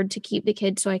offered to keep the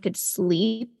kids so I could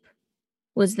sleep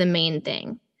was the main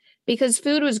thing, because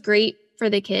food was great for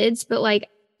the kids, but like,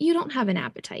 you don't have an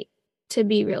appetite, to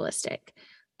be realistic.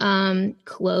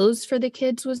 Clothes for the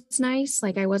kids was nice.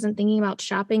 Like, I wasn't thinking about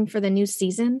shopping for the new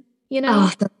season, you know?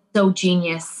 Oh, that's so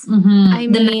genius. I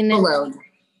mean,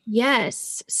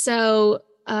 yes. So,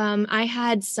 I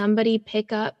had somebody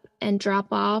pick up and drop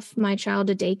off my child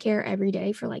to daycare every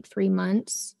day for like 3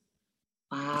 months.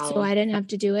 Wow. So I didn't have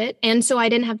to do it. And so I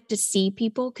didn't have to see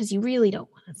people, because you really don't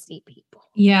want to see people.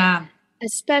 Yeah.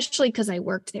 Especially because I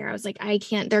worked there. I was like, I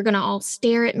can't, they're going to all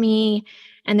stare at me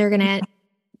and they're going to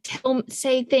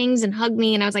say things and hug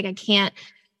me. And I was like, I can't.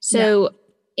 So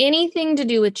anything to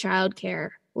do with childcare,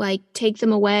 like take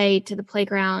them away to the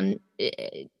playground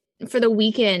for the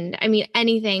weekend. I mean,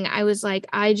 anything. I was like,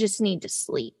 I just need to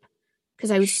sleep, because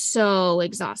I was so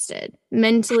exhausted,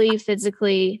 mentally,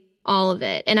 physically, all of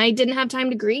it. And I didn't have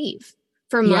time to grieve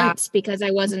for months because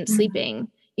I wasn't sleeping.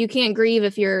 You can't grieve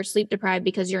if you're sleep deprived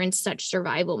because you're in such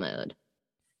survival mode.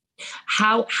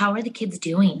 How are the kids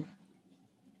doing?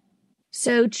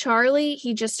 So Charlie,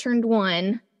 he just turned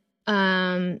 1.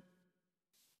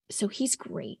 So he's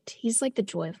great. He's like the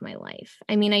joy of my life.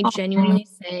 I mean, I genuinely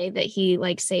say that he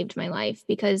like saved my life,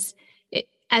 because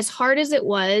as hard as it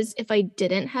was, if I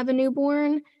didn't have a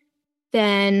newborn,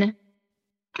 then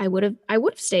I would have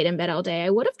stayed in bed all day. I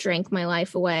would have drank my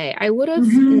life away. I would have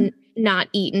not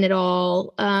eaten at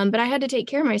all. But I had to take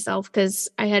care of myself because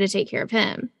I had to take care of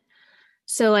him.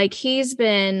 So like, he's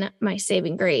been my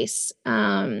saving grace.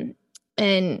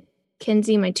 And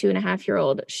Kinsey, my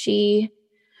 2.5-year-old, she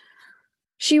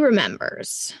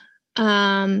remembers.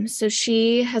 So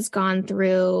she has gone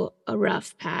through a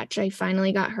rough patch. I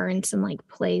finally got her in some like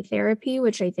play therapy,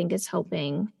 which I think is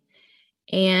helping.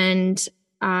 And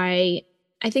I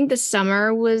think the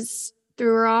summer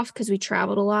threw her off because we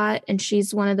traveled a lot, and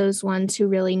she's one of those ones who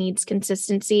really needs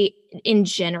consistency in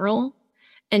general.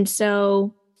 And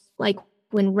so like,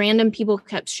 when random people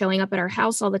kept showing up at our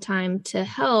house all the time to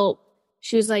help,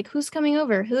 she was like, who's coming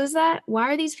over? Who is that?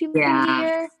 Why are these people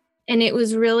here? And it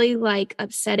was really like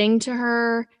upsetting to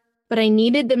her, but I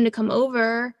needed them to come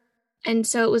over. And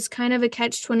so it was kind of a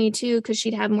catch-22 because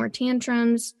she'd have more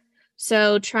tantrums.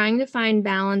 So trying to find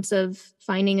balance of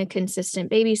finding a consistent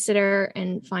babysitter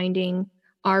and finding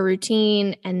our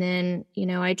routine. And then, you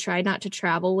know, I tried not to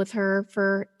travel with her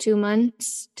for 2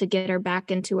 months to get her back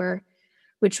into her,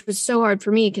 which was so hard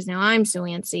for me because now I'm so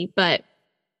antsy, but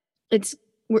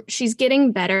she's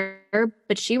getting better,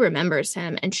 but she remembers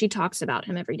him and she talks about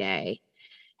him every day.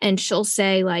 And she'll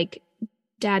say like,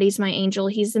 Daddy's my angel.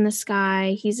 He's in the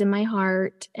sky. He's in my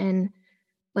heart. And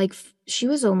like, she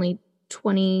was only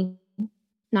 20,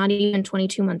 not even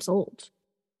 22 months old.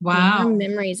 Wow. Her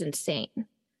memory is insane.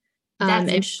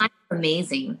 That's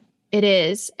amazing. It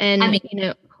is. And, I mean, you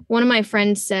know, one of my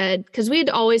friends said, because we had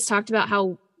always talked about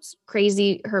how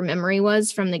crazy her memory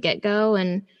was from the get-go.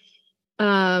 And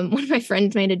one of my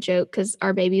friends made a joke because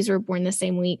our babies were born the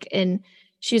same week. And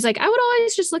she was like, I would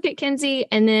always just look at Kenzie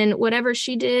and then whatever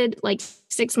she did, like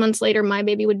 6 months later, my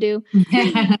baby would do.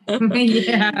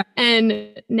 Yeah.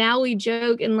 And now we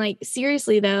joke. And like,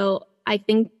 seriously though, I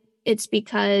think it's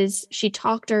because she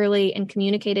talked early and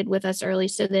communicated with us early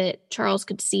so that Charles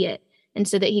could see it and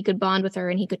so that he could bond with her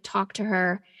and he could talk to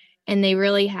her. And they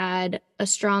really had a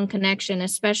strong connection,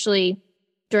 especially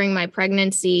during my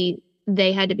pregnancy.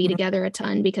 They had to be together a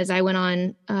ton because I went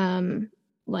on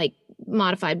like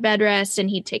modified bed rest and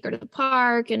he'd take her to the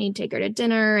park and he'd take her to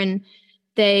dinner. And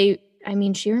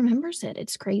she remembers it.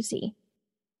 It's crazy.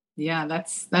 Yeah, that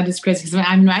is crazy. Because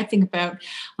when I think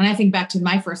back to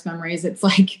my first memories, it's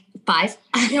like 5.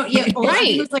 Right.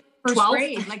 It was like first 12.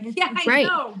 grade. Like, yeah, I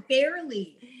know,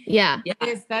 barely. Yeah.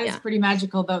 That is pretty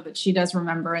magical though, that she does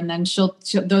remember. And then she'll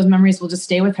those memories will just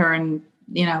stay with her and,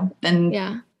 you know,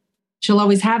 then she'll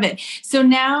always have it. So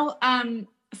now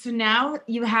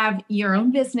you have your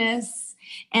own business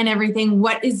and everything.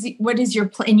 What is your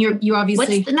plan? You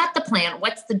obviously not the plan.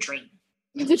 What's the dream?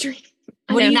 The dream.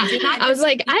 I was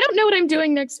like, I don't know what I'm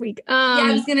doing next week.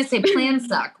 I was going to say plans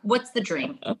suck. What's the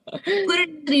dream? Put it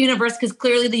into the universe because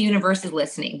clearly the universe is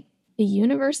listening. The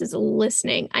universe is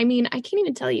listening. I mean, I can't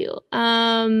even tell you.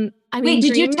 Wait,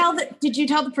 did you tell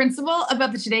the principal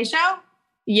about the Today Show?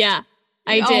 Yeah,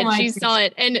 I did. She saw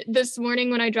it. And this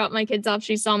morning when I dropped my kids off,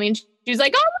 she saw me and she was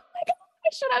like, oh my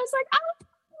gosh. And I was like, oh,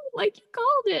 like you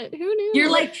called it. Who knew? You're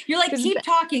like, keep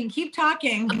talking. Keep telling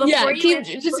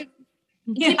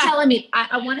me.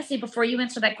 I want to say before you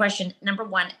answer that question, number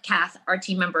one, Kath, our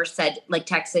team member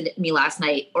texted me last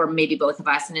night, or maybe both of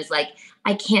us, and is like,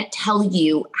 I can't tell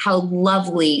you how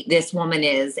lovely this woman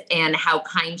is and how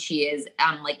kind she is.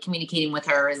 Like communicating with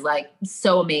her is like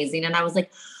so amazing. And I was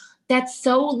like, that's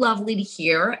so lovely to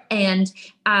hear. And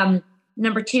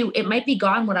number two, it might be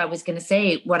gone what I was going to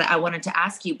say, what I wanted to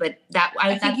ask you, but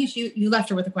I think you left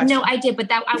her with a question. No, I did, but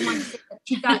that I wanted to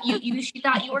say that she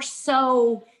thought you were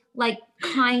so like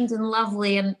kind and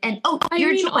lovely and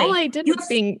your joy. All I did was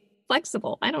being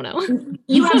flexible. I don't know.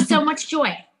 You have so much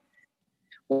joy.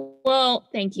 Well,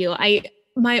 thank you.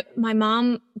 My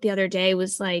mom the other day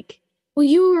was like, well,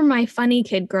 you were my funny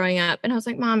kid growing up. And I was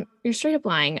like, Mom, you're straight up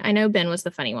lying. I know Ben was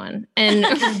the funny one. And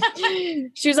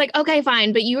she was like, okay,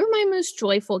 fine. But you were my most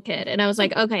joyful kid. And I was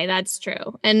like, okay, that's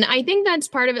true. And I think that's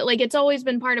part of it. Like, it's always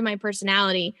been part of my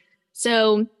personality.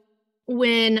 So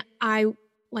when I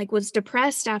was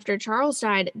depressed after Charles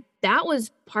died, that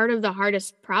was part of the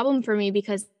hardest problem for me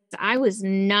because I was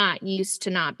not used to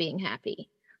not being happy.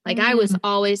 Like I was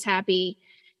always happy.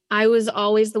 I was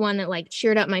always the one that like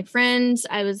cheered up my friends.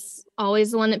 I was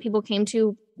always the one that people came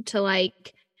to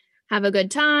like have a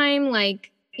good time.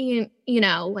 Like, you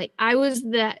know, like I was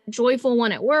the joyful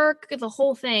one at work, the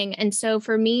whole thing. And so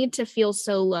for me to feel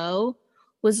so low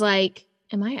was like,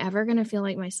 am I ever going to feel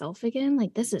like myself again?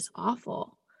 Like, this is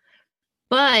awful.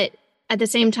 But at the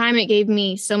same time, it gave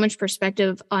me so much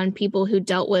perspective on people who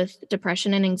dealt with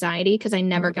depression and anxiety because I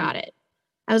never got it.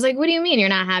 I was like, what do you mean you're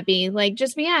not happy? Like,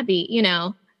 just be happy, you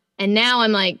know? And now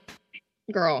I'm like,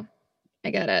 girl,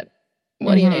 I got it.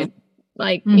 What do you need?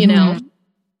 Like, you know,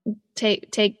 take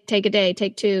a day,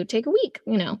 take 2, take a week,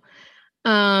 you know?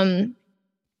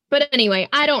 But anyway,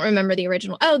 I don't remember the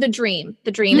original. Oh, the dream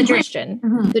question,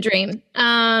 the dream.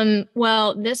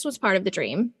 Well, this was part of the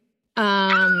dream.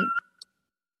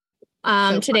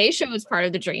 Today's show was part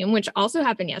of the dream, which also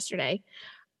happened yesterday.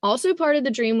 Also part of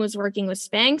the dream was working with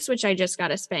Spanx, which I just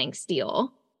got a Spanx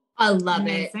deal. I love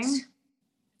it.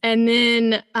 And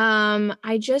then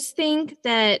I just think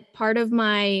that part of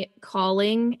my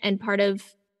calling and part of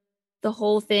the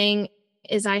whole thing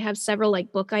is I have several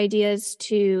like book ideas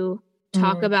to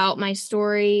talk about my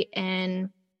story.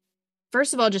 And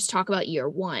first of all, just talk about year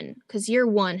one, because year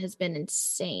one has been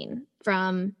insane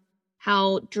from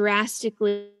how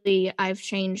drastically I've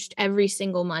changed every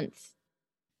single month.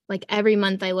 Like every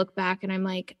month I look back and I'm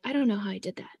like, I don't know how I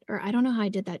did that. Or I don't know how I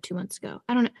did that 2 months ago.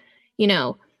 I don't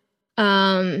know,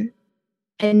 and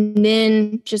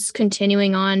then just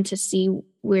continuing on to see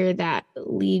where that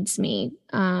leads me.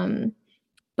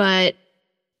 But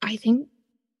I think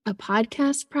a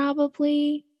podcast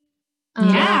probably.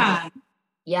 Yeah.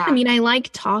 I mean, I like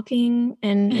talking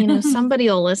and, somebody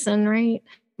will listen, right?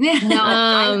 No,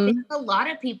 I think a lot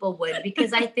of people would,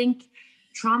 because I think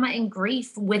trauma and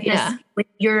grief with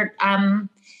your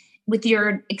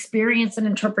experience and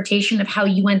interpretation of how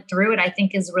you went through it, I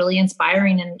think is really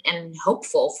inspiring and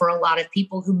hopeful for a lot of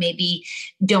people who maybe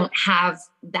don't have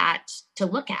that to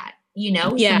look at,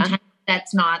 sometimes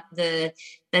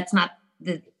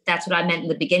that's what I meant in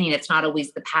the beginning. It's not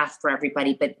always the path for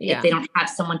everybody, but if they don't have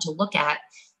someone to look at,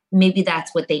 maybe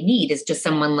that's what they need, is just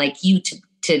someone like you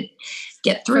to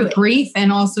get through it. Grief,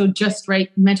 and also just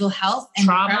mental health and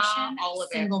trauma, depression, all of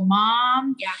it. Single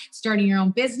mom, starting your own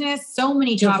business, so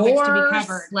many topics to be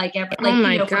covered.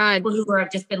 God, people who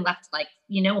have just been left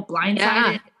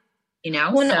blindsided.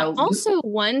 Well, also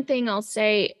one thing I'll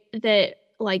say that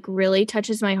really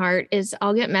touches my heart is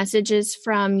I'll get messages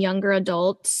from younger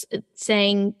adults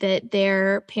saying that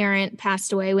their parent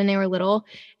passed away when they were little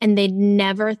and they'd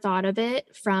never thought of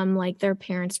it from their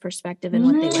parents' perspective and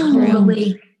what they went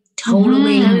through.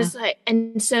 Totally. I was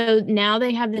and so now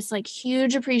they have this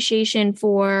huge appreciation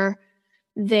for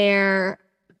their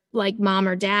mom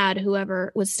or dad,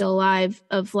 whoever was still alive,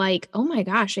 of oh my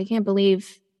gosh, I can't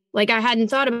believe I hadn't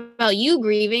thought about you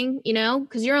grieving,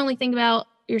 because you're only thinking about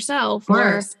yourself,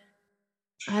 or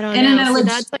I don't know. So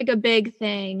that's a big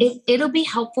thing. It'll be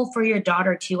helpful for your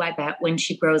daughter too, I bet, when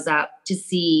she grows up, to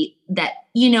see that,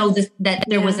 that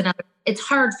there was another. It's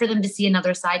hard for them to see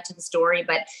another side to the story,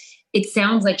 but it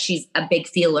sounds like she's a big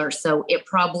feeler. So it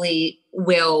probably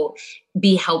will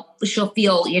be she'll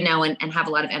feel, and have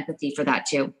a lot of empathy for that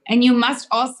too. And you must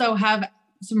also have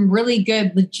some really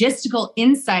good logistical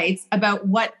insights about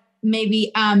what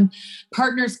maybe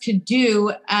partners could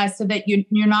do so that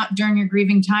you're not, during your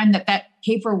grieving time, that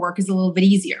paperwork is a little bit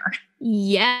easier.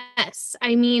 Yes.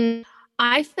 I mean,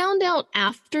 I found out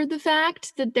after the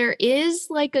fact that there is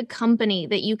a company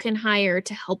that you can hire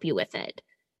to help you with it.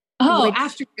 Oh,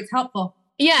 after it's helpful.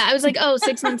 Yeah. I was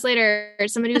 6 months later,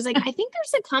 somebody was I think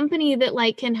there's a company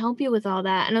that can help you with all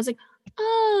that. And I was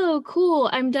oh, cool.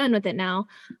 I'm done with it now.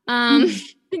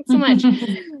 Thanks so much.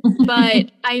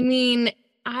 But I mean,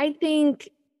 I think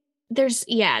there's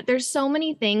so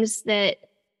many things that,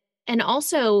 and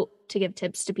also to give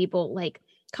tips to people,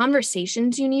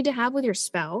 conversations you need to have with your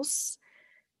spouse,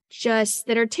 just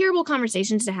that are terrible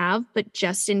conversations to have, but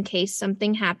just in case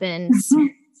something happens,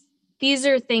 these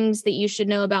are things that you should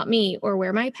know about me, or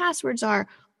where my passwords are,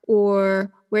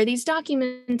 or where these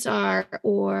documents are,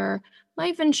 or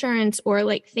life insurance, or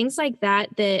things like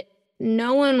that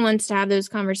no one wants to have those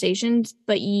conversations,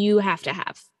 but you have to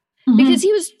have. Because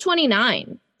he was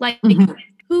 29.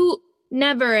 Who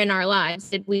never in our lives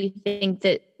did we think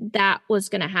that was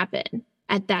going to happen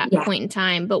at that point in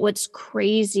time. But what's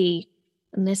crazy,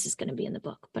 and this is going to be in the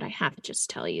book, but I have to just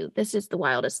tell you, this is the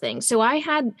wildest thing. So I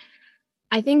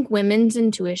think women's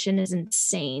intuition is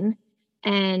insane,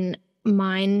 and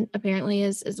mine apparently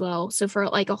is as well. So for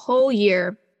a whole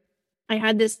year, I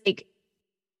had this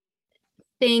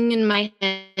thing in my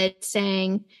head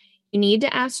saying, you need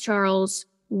to ask Charles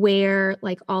where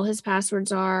all his passwords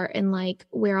are and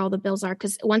where all the bills are.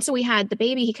 Because once we had the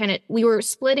baby, we were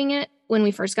splitting it when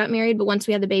we first got married, but once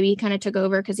we had the baby, he kind of took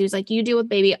over, because he was you deal with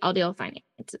baby, I'll deal with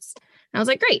finances. And I was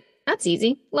great, that's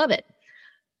easy, love it.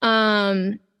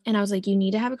 And I was you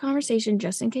need to have a conversation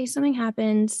just in case something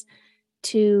happens,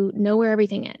 to know where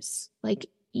everything is.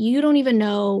 You don't even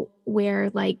know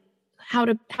where how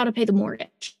to pay the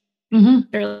mortgage.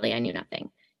 Literally, I knew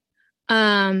nothing.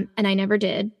 And I never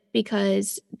did,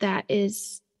 because that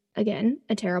is, again,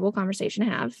 a terrible conversation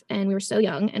to have. And we were so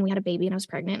young, and we had a baby, and I was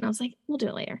pregnant, and I was we'll do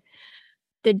it later.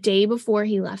 The day before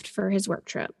he left for his work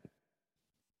trip,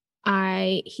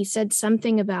 he said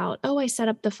something about, I set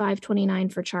up the 529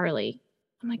 for Charlie.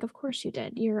 I'm of course you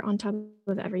did. You're on top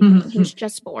of everything. He was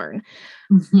just born.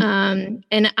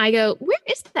 And I go, where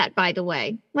is that, by the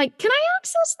way? Can I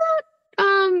access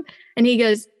that? And he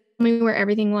goes, me where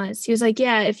everything was. He was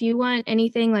yeah, if you want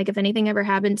anything, if anything ever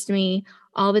happens to me,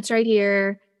 all of it's right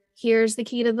here. Here's the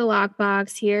key to the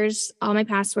lockbox. Here's all my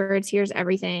passwords. Here's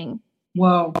everything.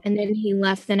 Whoa. And then he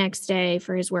left the next day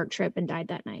for his work trip and died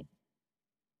that night.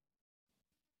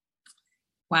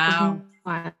 Wow.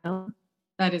 Wild.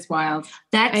 That is wild.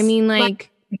 That's, I mean,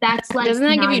 that's doesn't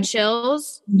that give you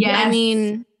chills? Yes. I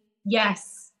mean,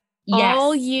 yes.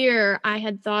 All year I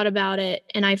had thought about it,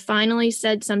 and I finally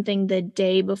said something the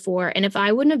day before. And if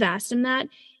I wouldn't have asked him that,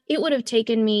 it would have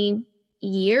taken me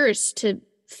years to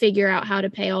figure out how to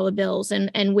pay all the bills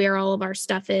and where all of our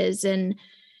stuff is. And,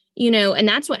 and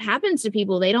that's what happens to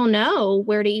people. They don't know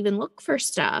where to even look for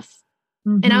stuff.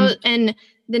 Mm-hmm. And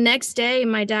the next day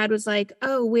my dad was like,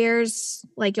 oh, where's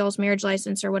like y'all's marriage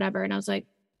license or whatever? And I was like,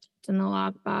 it's in the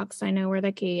lockbox. I know where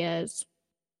the key is.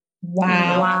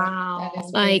 Wow. That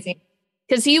is like, crazy.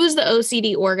 because he was the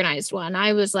OCD organized one.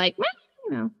 I was like,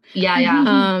 Yeah.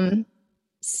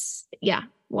 Yeah.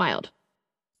 Wild.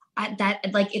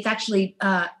 It's actually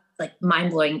like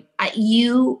mind blowing.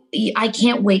 I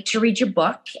can't wait to read your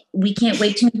book. We can't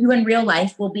wait to meet you in real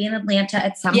life. We'll be in Atlanta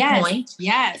at some point.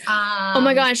 Yes. Oh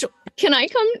my gosh. Can I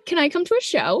come to a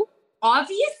show?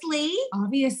 Obviously. Are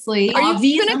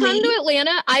you going to come to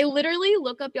Atlanta? I literally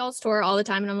look up y'all's tour all the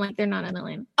time and I'm like, they're not in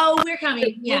Atlanta. Oh, we're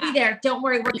coming. We'll be there. Don't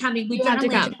worry. We're coming. We've done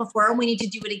Atlanta before and we need to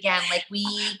do it again. Like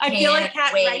I feel like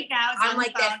Kat wait. right now. I'm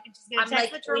like this. I'm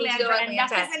like,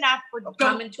 enough is enough. We're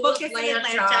coming to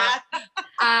Atlanta.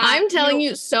 I'm telling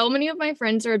you, so many of my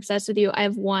friends are obsessed with you. I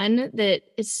have one that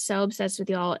is so obsessed with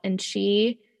y'all, and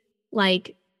she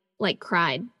like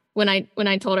cried when I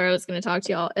told her I was going to talk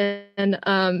to y'all. And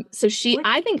so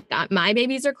I think that my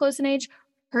babies are close in age.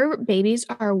 Her babies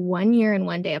are 1 year and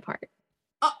 1 day apart.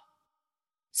 Oh.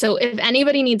 So if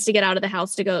anybody needs to get out of the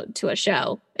house to go to a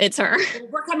show, it's her.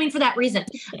 We're coming for that reason.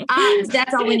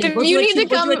 That's all we need. You need to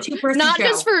come, not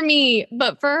just for me,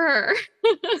 but for her.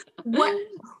 What?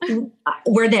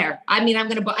 We're there. I mean, I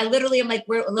literally am like,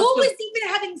 who was even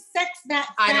having sex that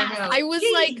fast? I don't know. I was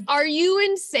like, are you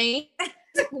insane?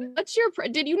 What's your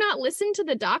did you not listen to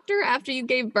the doctor after you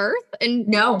gave birth? And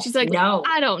no, she's like, no,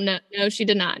 I don't know. No, she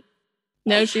did not.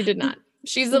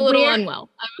 She's a little unwell.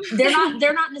 They're not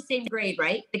in the same grade,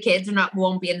 right? The kids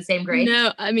won't be in the same grade.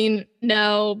 No, I mean,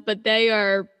 no, but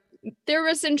they're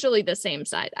essentially the same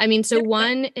size. I mean, so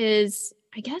one is,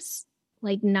 I guess,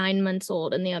 like 9 months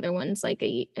old and the other one's like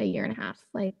a year and a half.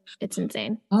 Like, it's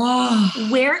insane. Oh,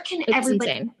 where can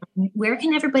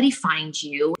everybody find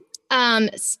you?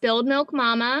 Spilled Milk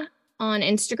Mama on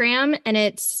Instagram, and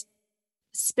it's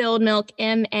Spilled Milk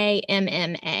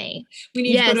MAMMA. We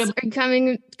need to go to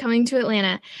coming to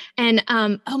Atlanta. And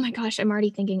oh my gosh, I'm already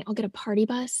thinking I'll get a party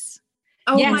bus.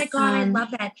 Oh my God, I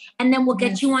love that. And then we'll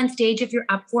get you on stage if you're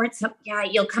up for it. So yeah,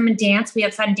 you'll come and dance. We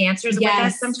have fun dancers with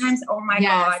us sometimes. Oh my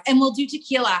God. And we'll do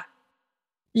tequila.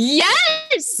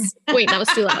 Yes. Wait, that was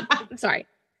too loud. Sorry.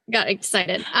 Got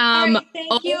excited. Right,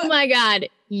 thank you. Oh my God.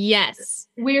 Yes.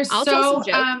 We're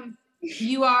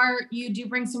you do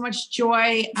bring so much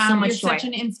joy. You're such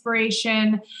an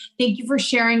inspiration. Thank you for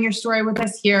sharing your story with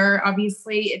us here.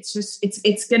 Obviously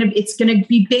it's gonna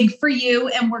be big for you,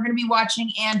 and we're gonna be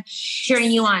watching and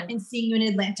cheering you on and seeing you in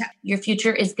Atlanta. Your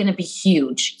future is gonna be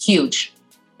huge.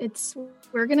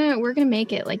 We're gonna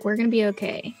make it. Like, we're gonna be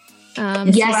okay.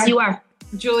 Yes, you are.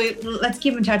 Julie, let's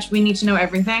keep in touch. We need to know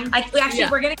everything.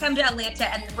 We're going to come to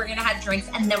Atlanta and we're going to have drinks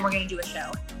and then we're going to do a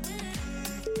show.